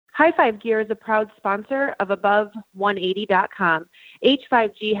High Five Gear is a proud sponsor of Above180.com.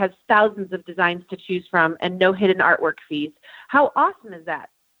 H5G has thousands of designs to choose from and no hidden artwork fees. How awesome is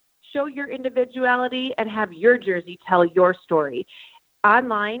that? Show your individuality and have your jersey tell your story.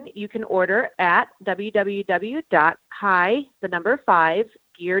 Online, you can order at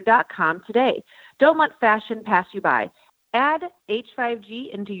www.high5gear.com today. Don't let fashion pass you by. Add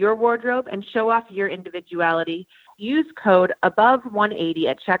H5G into your wardrobe and show off your individuality. Use code ABOVE180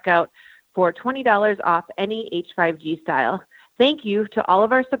 at checkout for $20 off any H5G style. Thank you to all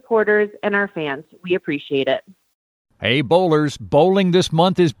of our supporters and our fans. We appreciate it. Hey bowlers, Bowling This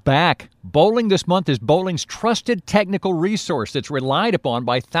Month is back. Bowling This Month is bowling's trusted technical resource that's relied upon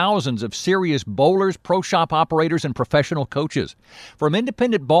by thousands of serious bowlers, pro shop operators, and professional coaches. From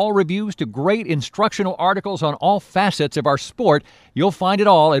independent ball reviews to great instructional articles on all facets of our sport, you'll find it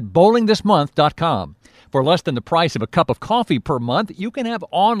all at bowlingthismonth.com. For less than the price of a cup of coffee per month, you can have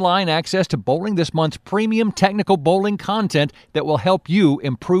online access to Bowling This Month's premium technical bowling content that will help you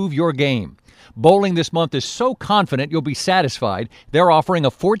improve your game. Bowling This Month is so confident you'll be satisfied, they're offering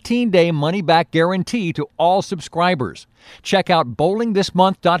a 14-day money-back guarantee to all subscribers. Check out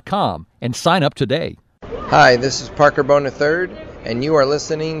bowlingthismonth.com and sign up today. Hi, this is Parker Bone III, and you are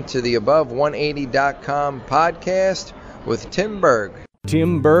listening to the Above180.com podcast with Tim Berg.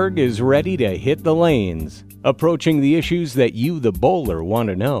 Tim Berg is ready to hit the lanes, approaching the issues that you, the bowler, want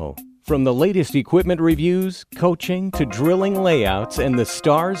to know. From the latest equipment reviews, coaching, to drilling layouts, and the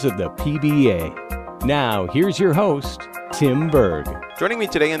stars of the PBA. Now, here's your host, Tim Berg. Joining me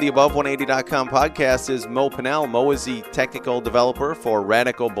today on the Above180.com podcast is Mo Pinel. Mo is the technical developer for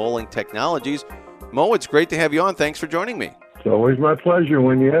Radical Bowling Technologies. Mo, it's great to have you on. Thanks for joining me. It's always my pleasure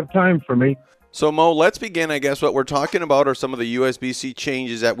when you have time for me. So, Mo, let's begin. I guess what we're talking about are some of the USBC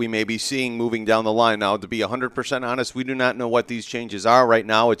changes that we may be seeing moving down the line. Now, to be 100% honest, we do not know what these changes are right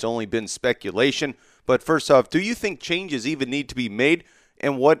now. It's only been speculation. But first off, do you think changes even need to be made?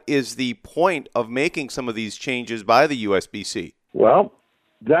 And what is the point of making some of these changes by the USBC? Well,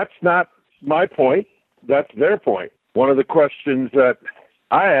 that's not my point. That's their point. One of the questions that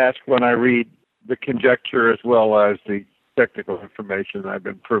I ask when I read the conjecture as well as the technical information I've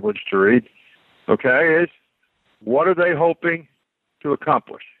been privileged to read, is what are they hoping to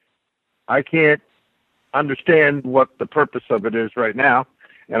accomplish? I can't understand what the purpose of it is right now,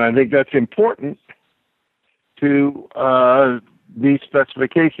 and I think that's important to these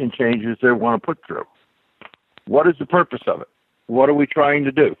specification changes they want to put through. What is the purpose of it? What are we trying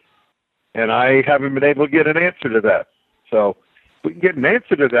to do? And I haven't been able to get an answer to that. So if we can get an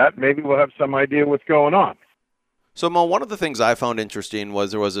answer to that, maybe we'll have some idea what's going on. So, Mo, one of the things I found interesting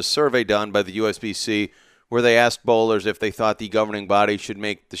was there was a survey done by the USBC where they asked bowlers if they thought the governing body should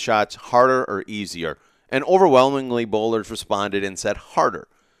make the shots harder or easier. And overwhelmingly, bowlers responded and said harder.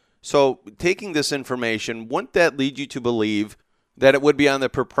 So, taking this information, wouldn't that lead you to believe that it would be on the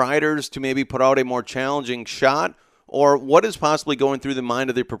proprietors to maybe put out a more challenging shot? Or what is possibly going through the mind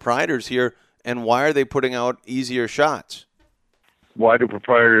of the proprietors here, and why are they putting out easier shots? Why do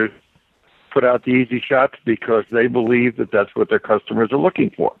proprietors put out the easy shots? Because they believe that that's what their customers are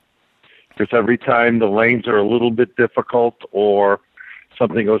looking for. Because every time the lanes are a little bit difficult or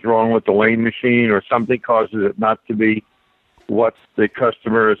something goes wrong with the lane machine or something causes it not to be what the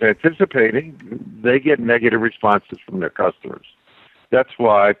customer is anticipating, they get negative responses from their customers. That's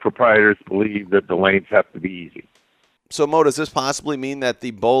why proprietors believe that the lanes have to be easy. So, Mo, does this possibly mean that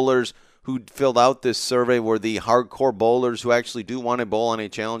the bowlers who filled out this survey were the hardcore bowlers who actually do want to bowl on a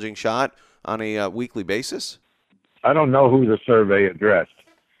challenging shot on a weekly basis? I don't know who the survey addressed,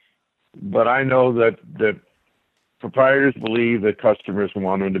 but I know that proprietors believe that customers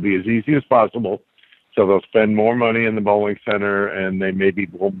want them to be as easy as possible, so they'll spend more money in the bowling center and they maybe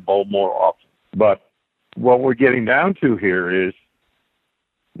bowl more often. But what we're getting down to here is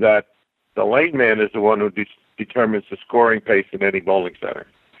that the lane man is the one who determines the scoring pace in any bowling center.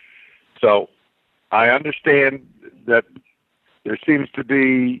 So I understand that there seems to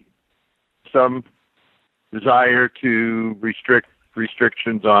be some desire to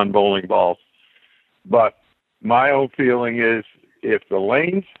restrictions on bowling balls. But my own feeling is if the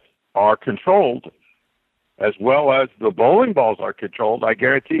lanes are controlled as well as the bowling balls are controlled, I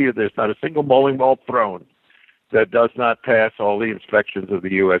guarantee you there's not a single bowling ball thrown that does not pass all the inspections of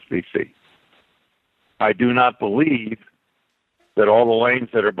the USBC. I do not believe that all the lanes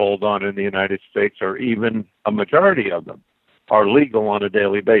that are bowled on in the United States, or even a majority of them, are legal on a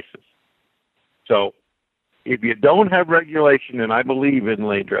daily basis. So if you don't have regulation, and I believe in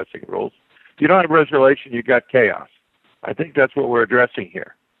lane dressing rules, if you don't have regulation, you've got chaos. I think that's what we're addressing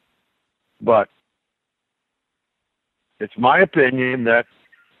here. But it's my opinion that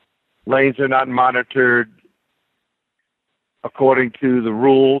Lanes are not monitored according to the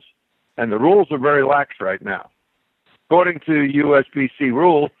rules, and the rules are very lax right now. According to USBC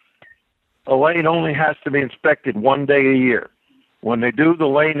rule, a lane only has to be inspected 1 day a year. When they do the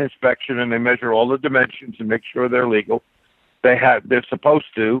lane inspection and they measure all the dimensions and make sure they're legal, they're supposed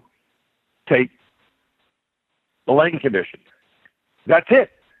to take the lane condition. That's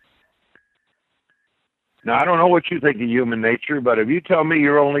it. Now, I don't know what you think of human nature, but if you tell me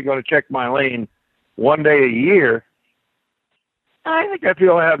you're only going to check my lane 1 day a year, I think I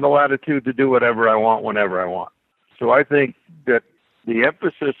feel I have the latitude to do whatever I want whenever I want. So I think that the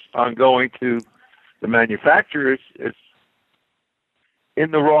emphasis on going to the manufacturers is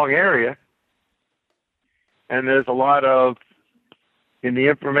in the wrong area. And there's a lot of, in the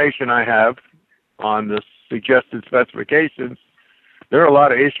information I have on the suggested specifications, there are a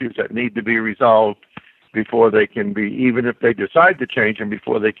lot of issues that need to be resolved before they can be, even if they decide to change them,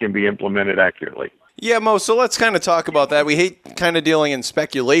 before they can be implemented accurately. Yeah, Mo, so let's kind of talk about that. We hate kind of dealing in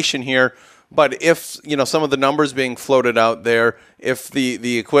speculation here, but if, some of the numbers being floated out there, if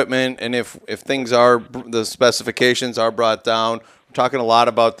the equipment and if things are, the specifications are brought down, we're talking a lot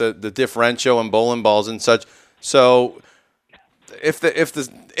about the differential and bowling balls and such. So if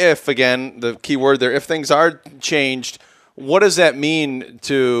again, the key word there, if things are changed, what does that mean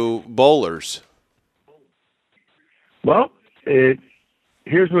to bowlers? Well,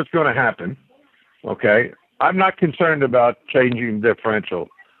 here's what's going to happen. Okay, I'm not concerned about changing differential.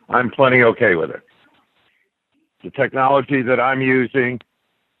 I'm plenty okay with it. The technology that I'm using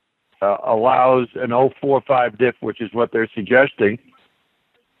allows an 045 diff, which is what they're suggesting,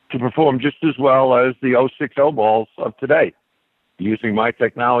 to perform just as well as the 060 balls of today. Using my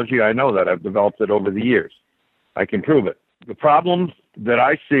technology, I know that. I've developed it over the years. I can prove it. The problems that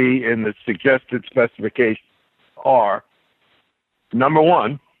I see in the suggested specification are, number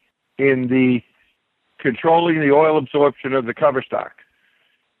one, in the controlling the oil absorption of the cover stock.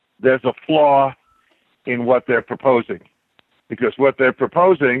 There's a flaw in what they're proposing, because what they're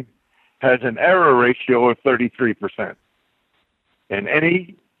proposing has an error ratio of 33%. And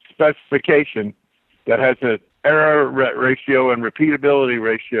any specification that has an error ratio and repeatability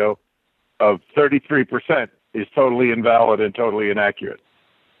ratio of 33% is totally invalid and totally inaccurate.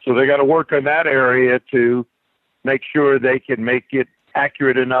 So they got to work on that area to make sure they can make it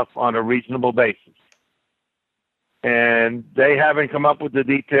accurate enough on a reasonable basis. And they haven't come up with the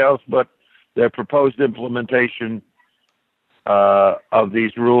details, but their proposed implementation of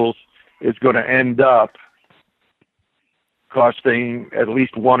these rules is going to end up costing at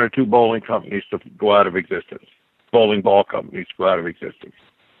least one or two bowling companies to go out of existence, bowling ball companies to go out of existence.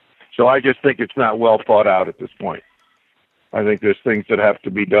 So I just think it's not well thought out at this point. I think there's things that have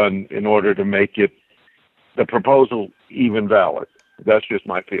to be done in order to make it, the proposal, even valid. That's just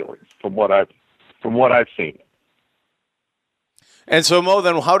my feelings from what I've seen. And so, Mo,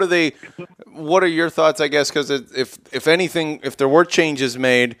 then what are your thoughts, I guess, because if anything, if there were changes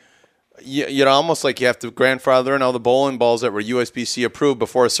made, almost like you have to grandfather in all the bowling balls that were USBC approved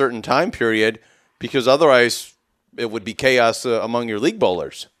before a certain time period, because otherwise it would be chaos among your league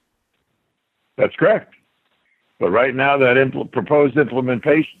bowlers. That's correct. But right now that proposed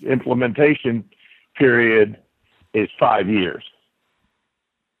implementation period is 5 years.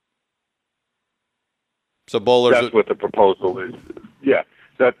 So bowlers. That's what the proposal is. Yeah,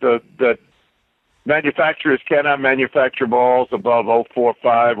 that manufacturers cannot manufacture balls above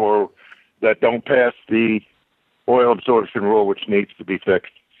 045 or that don't pass the oil absorption rule, which needs to be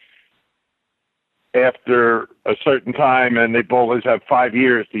fixed after a certain time, and the bowlers have 5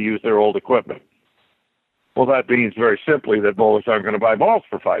 years to use their old equipment. Well, that means very simply that bowlers aren't going to buy balls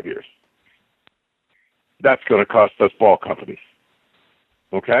for 5 years. That's going to cost us ball companies.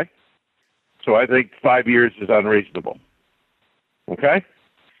 Okay? So I think 5 years is unreasonable. Okay?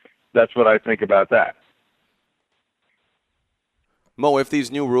 That's what I think about that. Mo, if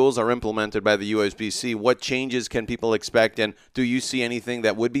these new rules are implemented by the USBC, what changes can people expect, and do you see anything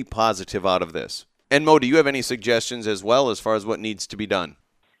that would be positive out of this? And Mo, do you have any suggestions as well as far as what needs to be done?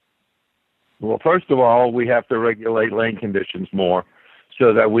 Well, first of all, we have to regulate lane conditions more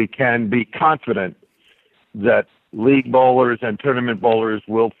so that we can be confident that league bowlers and tournament bowlers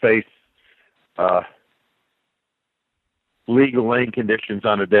will face legal lane conditions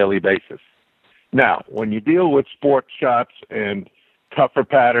on a daily basis. Now, when you deal with sports shots and tougher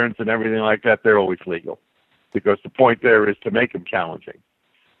patterns and everything like that, they're always legal because the point there is to make them challenging.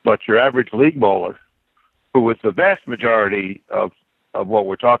 But your average league bowler, who is the vast majority of what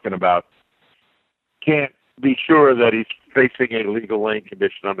we're talking about, can't be sure that he's facing a legal lane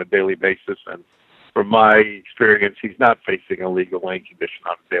condition on a daily basis, and from my experience, he's not facing a legal lane condition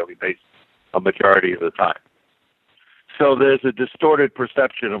on a daily basis a majority of the time. So there's a distorted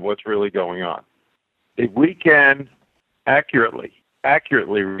perception of what's really going on. If we can accurately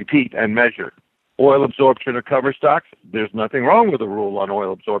repeat and measure oil absorption of cover stocks, there's nothing wrong with the rule on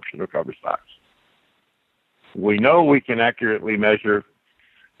oil absorption of cover stocks. We know we can accurately measure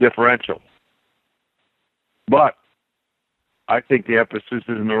differential. But I think the emphasis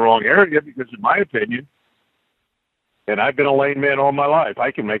is in the wrong area because, in my opinion, and I've been a lane man all my life,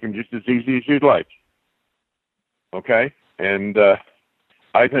 I can make them just as easy as you'd like. Okay? And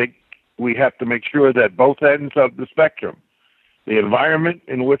I think we have to make sure that both ends of the spectrum, the environment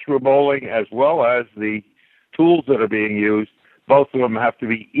in which we're bowling as well as the tools that are being used, both of them have to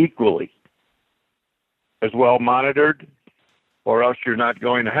be equally as well monitored, or else you're not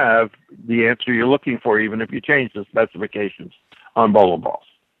going to have the answer you're looking for, even if you change the specifications on bowling balls.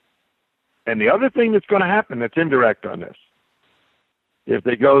 And the other thing that's going to happen that's indirect on this, if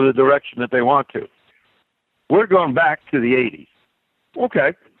they go the direction that they want to, we're going back to the 80s.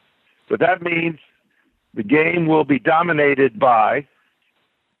 Okay. But that means the game will be dominated by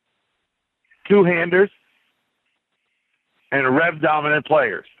two-handers and rev-dominant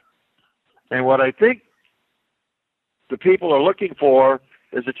players. And what I think the people are looking for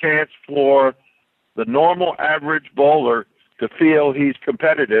is a chance for the normal average bowler to feel he's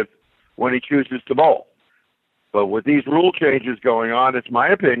competitive when he chooses to bowl. But with these rule changes going on, it's my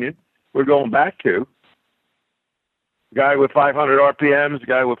opinion, we're going back to a guy with 500 RPMs, a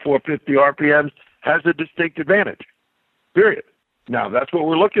guy with 450 RPMs has a distinct advantage, period. Now, that's what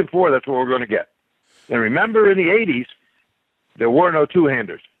we're looking for. That's what we're going to get. And remember, in the 80s, there were no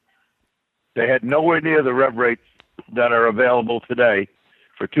two-handers. They had nowhere near the rev rates that are available today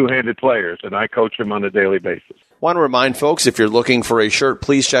for two-handed players, and I coach them on a daily basis. Want to remind folks, if you're looking for a shirt,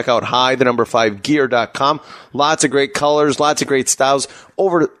 please check out high5gear.com. Lots of great colors, lots of great styles,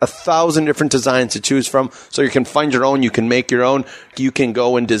 over 1,000 different designs to choose from. So you can find your own, you can make your own, you can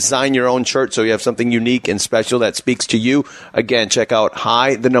go and design your own shirt so you have something unique and special that speaks to you. Again, check out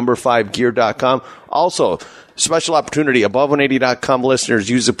high5gear.com. Also, special opportunity, above180.com listeners,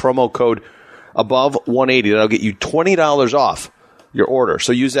 use the promo code above180. That'll get you $20 off your order.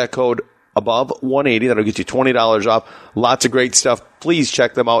 So use that code above180. That'll get you $20 off. Lots of great stuff. Please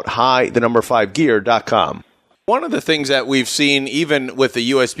check them out. high5gear.com. One of the things that we've seen, even with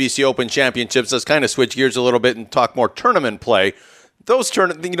the USBC Open Championships, let's kind of switch gears a little bit and talk more tournament play.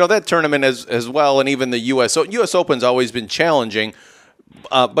 That tournament as well, and even the US Open's always been challenging.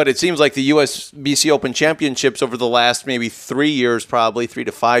 But it seems like the USBC Open Championships over the last maybe 3 years, probably 3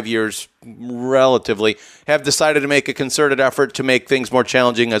 to 5 years relatively, have decided to make a concerted effort to make things more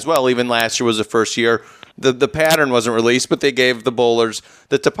challenging as well. Even last year was the first year. The pattern wasn't released, but they gave the bowlers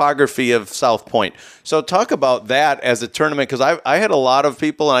the topography of South Point. So talk about that as a tournament, because I had a lot of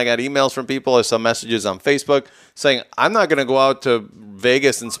people, and I got emails from people, I saw messages on Facebook saying, I'm not going to go out to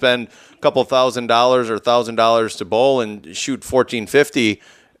Vegas and spend a couple $1,000 or $1,000 to bowl and shoot 1450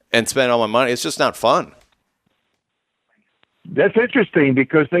 and spend all my money. It's just not fun. That's interesting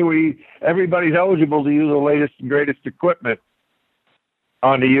because everybody's eligible to use the latest and greatest equipment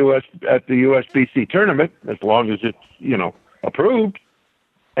on the at the USBC tournament, as long as it's approved,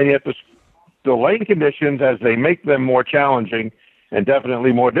 and yet the lane conditions, as they make them more challenging and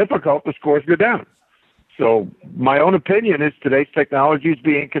definitely more difficult, the scores go down. So my own opinion is today's technology is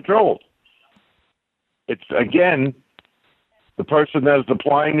being controlled. It's, again, the person that is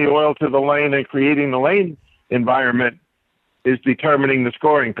applying the oil to the lane and creating the lane environment is determining the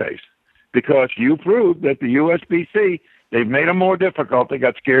scoring pace, because you proved that the USBC, they've made them more difficult. They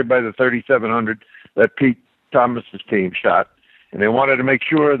got scared by the 3,700 that Pete Thomas's team shot, and they wanted to make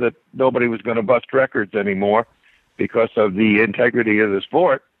sure that nobody was going to bust records anymore because of the integrity of the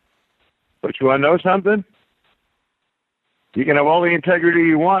sport. But you want to know something? You can have all the integrity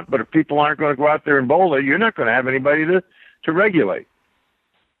you want, but if people aren't going to go out there and bowl it, you're not going to have anybody to regulate.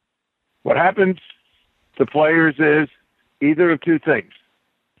 What happens to players is either of two things.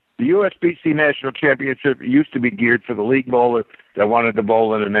 The USBC National Championship used to be geared for the league bowler that wanted to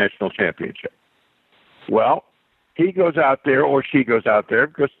bowl in a national championship. Well, he goes out there, or she goes out there,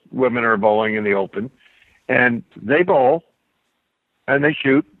 because women are bowling in the Open, and they bowl, and they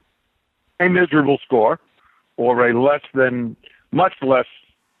shoot a miserable score, or a much less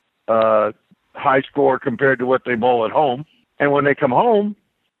high score compared to what they bowl at home. And when they come home,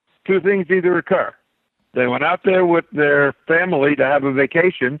 two things either occur. They went out there with their family to have a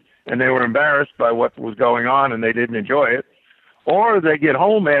vacation, and they were embarrassed by what was going on, and they didn't enjoy it. Or they get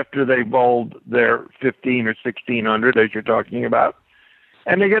home after they bowled their 15 or 1600, as you're talking about,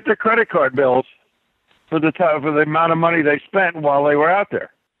 and they get their credit card bills for the amount of money they spent while they were out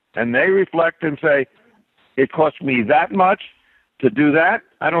there. And they reflect and say, it cost me that much to do that.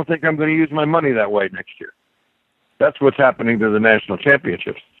 I don't think I'm going to use my money that way next year. That's what's happening to the national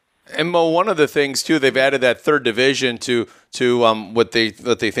championships. And Mo, one of the things too, they've added that third division to what they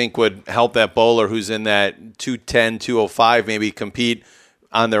think would help that bowler who's in that 210, 205 maybe compete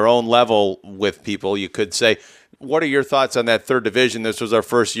on their own level with people, you could say. What are your thoughts on that third division? This was our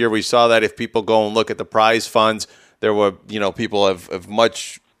first year we saw that. If people go and look at the prize funds, there were, people have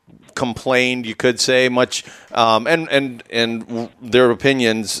much complained, you could say, much, and their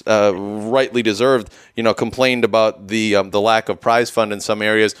opinions, rightly deserved, complained about the lack of prize fund in some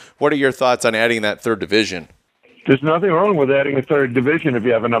areas. What are your thoughts on adding that third division? There's nothing wrong with adding a third division if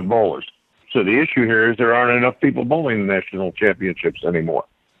you have enough bowlers. So the issue here is there aren't enough people bowling the national championships anymore.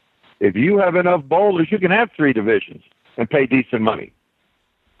 If you have enough bowlers, you can have three divisions and pay decent money.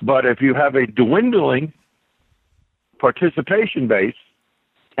 But if you have a dwindling participation base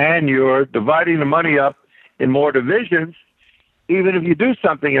and you're dividing the money up in more divisions, even if you do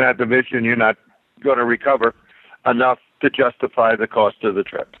something in that division, you're not going to recover enough to justify the cost of the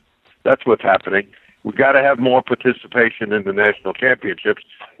trip. That's what's happening. We've got to have more participation in the national championships,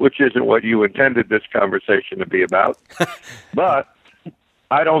 which isn't what you intended this conversation to be about. But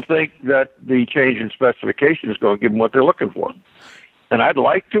I don't think that the change in specification is going to give them what they're looking for. And I'd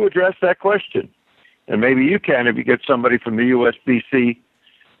like to address that question. And maybe you can if you get somebody from the USBC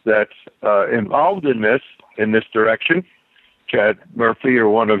that's involved in this direction, Chad Murphy or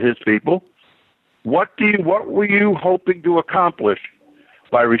one of his people. What were you hoping to accomplish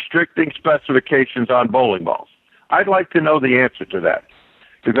by restricting specifications on bowling balls? I'd like to know the answer to that,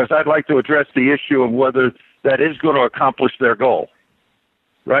 because I'd like to address the issue of whether that is going to accomplish their goal.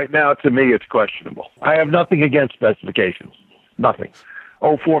 Right now, to me, it's questionable. I have nothing against specifications. Nothing.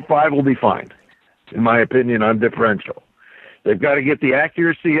 045 will be fine, in my opinion, on differential. They've got to get the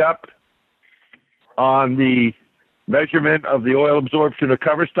accuracy up on the measurement of the oil absorption of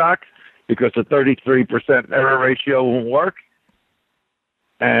cover stock, because the 33% error ratio won't work.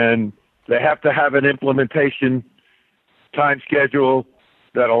 And they have to have an implementation time schedule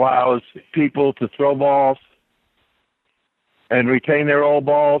that allows people to throw balls and retain their old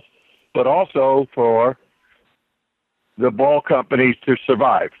balls, but also for the ball companies to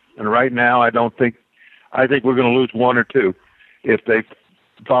survive. And right now, I think we're going to lose one or two if they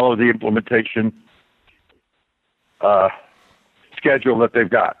follow the implementation schedule that they've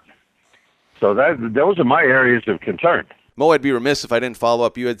got. So those are my areas of concern. Mo, I'd be remiss if I didn't follow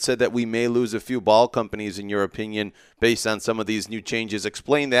up. You had said that we may lose a few ball companies, in your opinion, based on some of these new changes.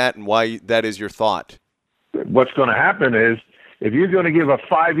 Explain that and why that is your thought. What's going to happen is, if you're going to give a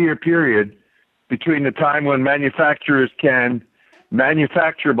 5-year period between the time when manufacturers can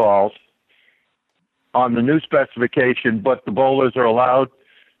manufacture balls on the new specification, but the bowlers are allowed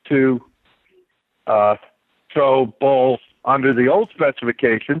to throw balls under the old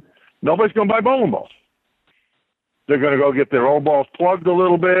specification, nobody's going to buy bowling balls. They're going to go get their old balls plugged a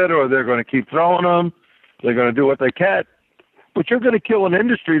little bit, or they're going to keep throwing them. They're going to do what they can. But you're going to kill an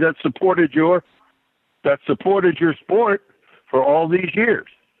industry that supported your sport for all these years.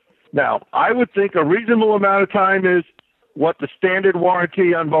 Now, I would think a reasonable amount of time is what the standard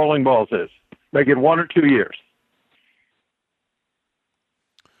warranty on bowling balls is. Make it 1 or 2 years.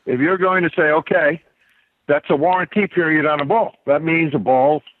 If you're going to say, okay, that's a warranty period on a ball, that means a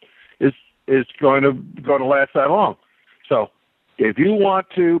ball is going to last that long. So if you want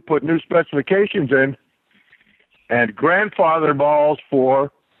to put new specifications in and grandfather balls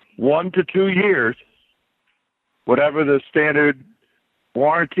for 1 to 2 years, whatever the standard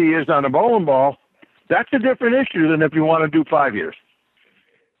warranty is on a bowling ball, that's a different issue than if you want to do 5 years.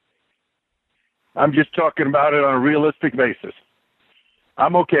 I'm just talking about it on a realistic basis.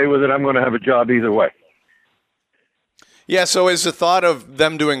 I'm okay with it. I'm going to have a job either way. Yeah, so is the thought of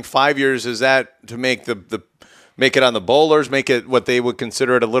them doing 5 years, is that to make make it on the bowlers, make it what they would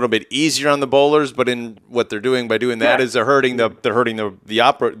consider it a little bit easier on the bowlers, but in what they're doing by doing that is they're hurting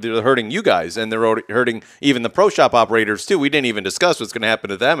you guys, and they're hurting even the pro shop operators too. We didn't even discuss what's going to happen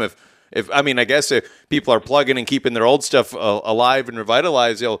to them I guess if people are plugging and keeping their old stuff alive and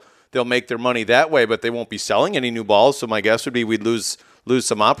revitalized, they'll make their money that way, but they won't be selling any new balls. So my guess would be we'd lose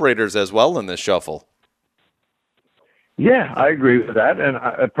some operators as well in this shuffle. Yeah, I agree with that.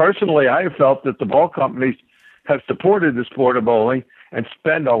 And personally, I have felt that the ball companies have supported the sport of bowling and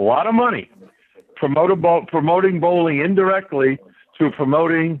spend a lot of money promoting bowling indirectly through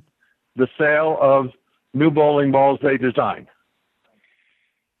promoting the sale of new bowling balls they design.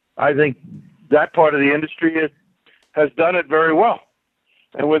 I think that part of the industry has done it very well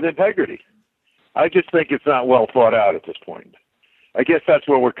and with integrity. I just think it's not well thought out at this point. I guess that's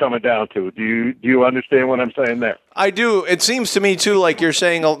what we're coming down to. Do you understand what I'm saying there? I do. It seems to me too, like you're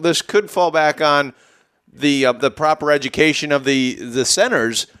saying, this could fall back on the proper education of the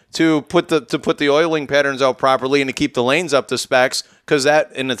centers to put the oiling patterns out properly and to keep the lanes up to specs, because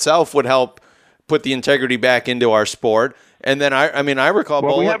that in itself would help put the integrity back into our sport. And then I recall.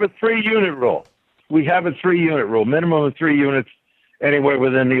 Well, we have a 3-unit rule. Minimum of 3 units anywhere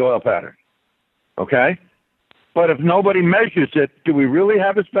within the oil pattern. Okay? But if nobody measures it, do we really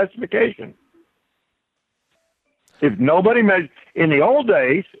have a specification? If nobody measures, in the old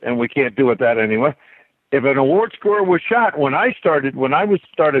days, and we can't do it that anymore, if an award score was shot, when I started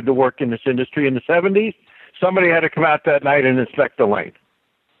to work in this industry in the 70s, somebody had to come out that night and inspect the lane.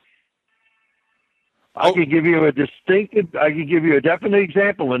 I could give you a definite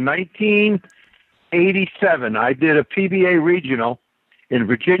example. In 1987, I did a PBA regional in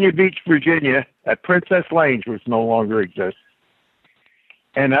Virginia Beach, Virginia, at Princess Lanes, which no longer exists.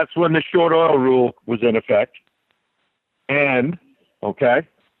 And that's when the short oil rule was in effect. And,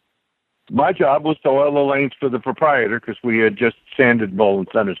 my job was to oil the lanes for the proprietor, because we had just sanded bowling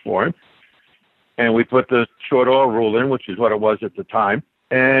centers for him. And we put the short oil rule in, which is what it was at the time.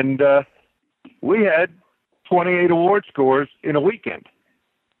 And we had 28 award scores in a weekend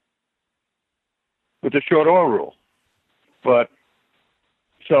with the short oil rule. But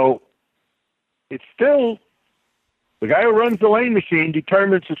so it's still, the guy who runs the lane machine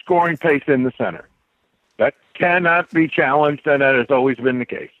determines the scoring pace in the center. That cannot be challenged, and that has always been the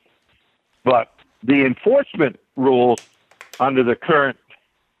case. But the enforcement rules under the current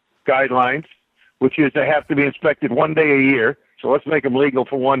guidelines, which is they have to be inspected 1 day a year. So let's make them legal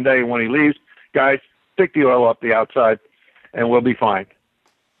for 1 day. When he leaves, guys, stick the oil up the outside and we'll be fine.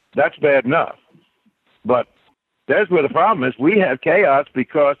 That's bad enough. But that's where the problem is. We have chaos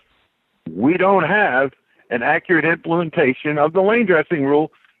because we don't have an accurate implementation of the lane dressing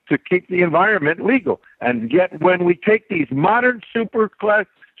rule to keep the environment legal. And yet when we take these modern super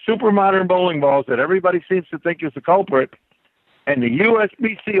modern bowling balls that everybody seems to think is the culprit, and the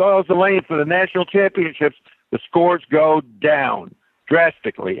USBC oils the lane for the national championships, the scores go down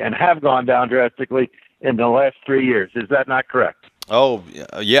drastically and have gone down drastically in the last 3 years. Is that not correct? Oh,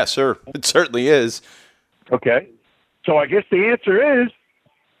 yes, sir. It certainly is. Okay. So I guess the answer is,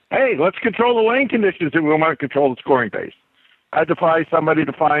 hey, let's control the lane conditions if we want to control the scoring pace. I defy somebody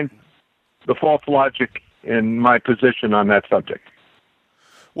to find the false logic in my position on that subject.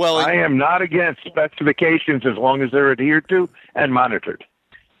 Well, I am not against specifications as long as they're adhered to and monitored.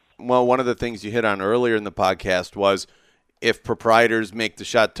 Well, one of the things you hit on earlier in the podcast was if proprietors make the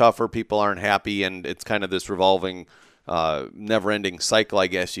shot tougher, people aren't happy, and it's kind of this revolving, never-ending cycle, I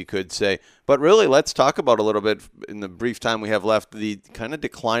guess you could say. But really, let's talk about a little bit, in the brief time we have left, the kind of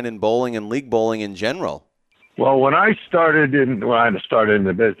decline in bowling and league bowling in general. Well, when I started in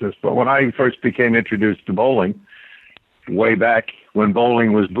the business, but when I first became introduced to bowling, way back when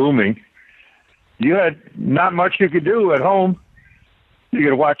bowling was booming, you had not much you could do at home. You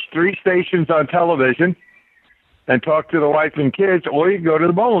could watch 3 stations on television and talk to the wife and kids, or you could go to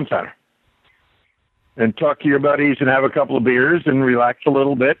the bowling center and talk to your buddies and have a couple of beers and relax a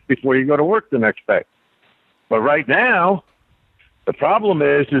little bit before you go to work the next day. But right now, the problem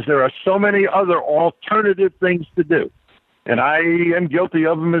is there are so many other alternative things to do, and I am guilty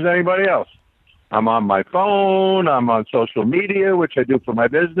of them as anybody else. I'm on my phone, I'm on social media, which I do for my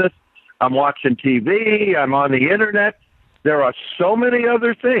business. I'm watching TV, I'm on the internet. There are so many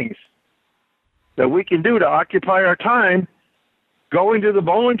other things that we can do to occupy our time. Going to the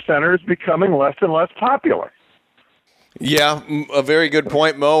bowling center is becoming less and less popular. Yeah, a very good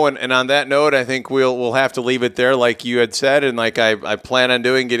point, Mo. And on that note, I think we'll have to leave it there, like you had said, and like I plan on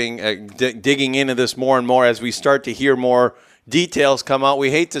doing, digging into this more and more as we start to hear more details come out.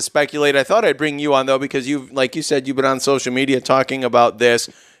 We hate to speculate. I thought I'd bring you on, though, because like you said, you've been on social media talking about this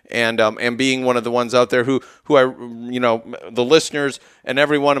and being one of the ones out there who I, the listeners and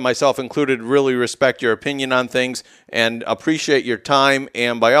everyone, and myself included, really respect your opinion on things and appreciate your time.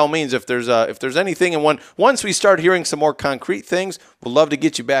 And by all means, if there's anything, and once we start hearing some more concrete things, we'll love to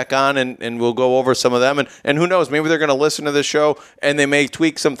get you back on and we'll go over some of them. And who knows, maybe they're going to listen to the show and they may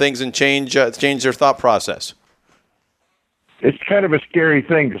tweak some things and change their thought process. It's kind of a scary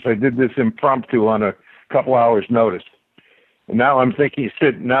thing because I did this impromptu on a couple hours' notice. And now I'm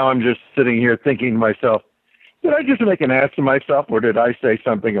just sitting here thinking to myself, did I just make an ass of myself or did I say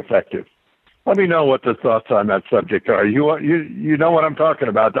something effective? Let me know what the thoughts on that subject are. You know what I'm talking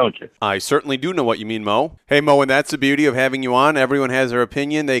about, don't you? I certainly do know what you mean, Mo. Hey, Mo, and that's the beauty of having you on. Everyone has their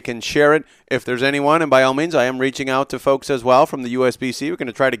opinion. They can share it if there's anyone. And by all means, I am reaching out to folks as well from the USBC. We're going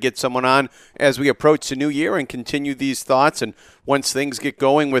to try to get someone on as we approach the new year and continue these thoughts. And once things get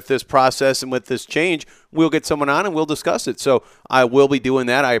going with this process and with this change, we'll get someone on and we'll discuss it. So I will be doing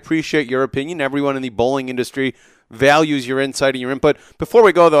that. I appreciate your opinion. Everyone in the bowling industry values your insight and your input. Before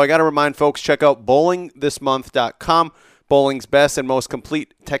we go, though, I got to remind folks, check out bowlingthismonth.com. Bowling's best and most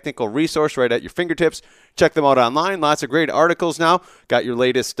complete technical resource right at your fingertips. Check them out online. Lots of great articles now. Got your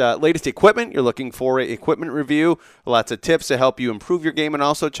latest equipment. You're looking for an equipment review. Lots of tips to help you improve your game. And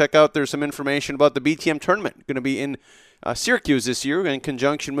also check out, there's some information about the BTM tournament. Going to be in Syracuse this year in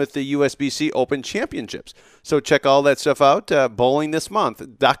conjunction with the USBC Open Championships. So check all that stuff out,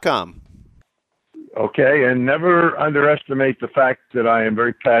 bowlingthismonth.com. Okay, and never underestimate the fact that I am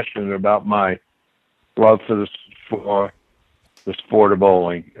very passionate about my love for the sport of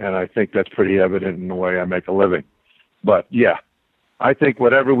bowling, and I think that's pretty evident in the way I make a living. But yeah, I think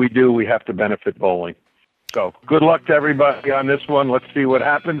whatever we do, we have to benefit bowling. So good luck to everybody on this one. Let's see what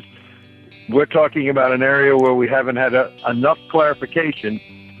happens. We're talking about an area where we haven't had enough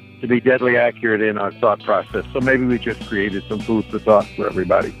clarification to be deadly accurate in our thought process. So maybe we just created some food for thought for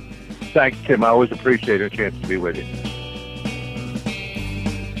everybody. Thanks, Tim. I always appreciate a chance to be with you.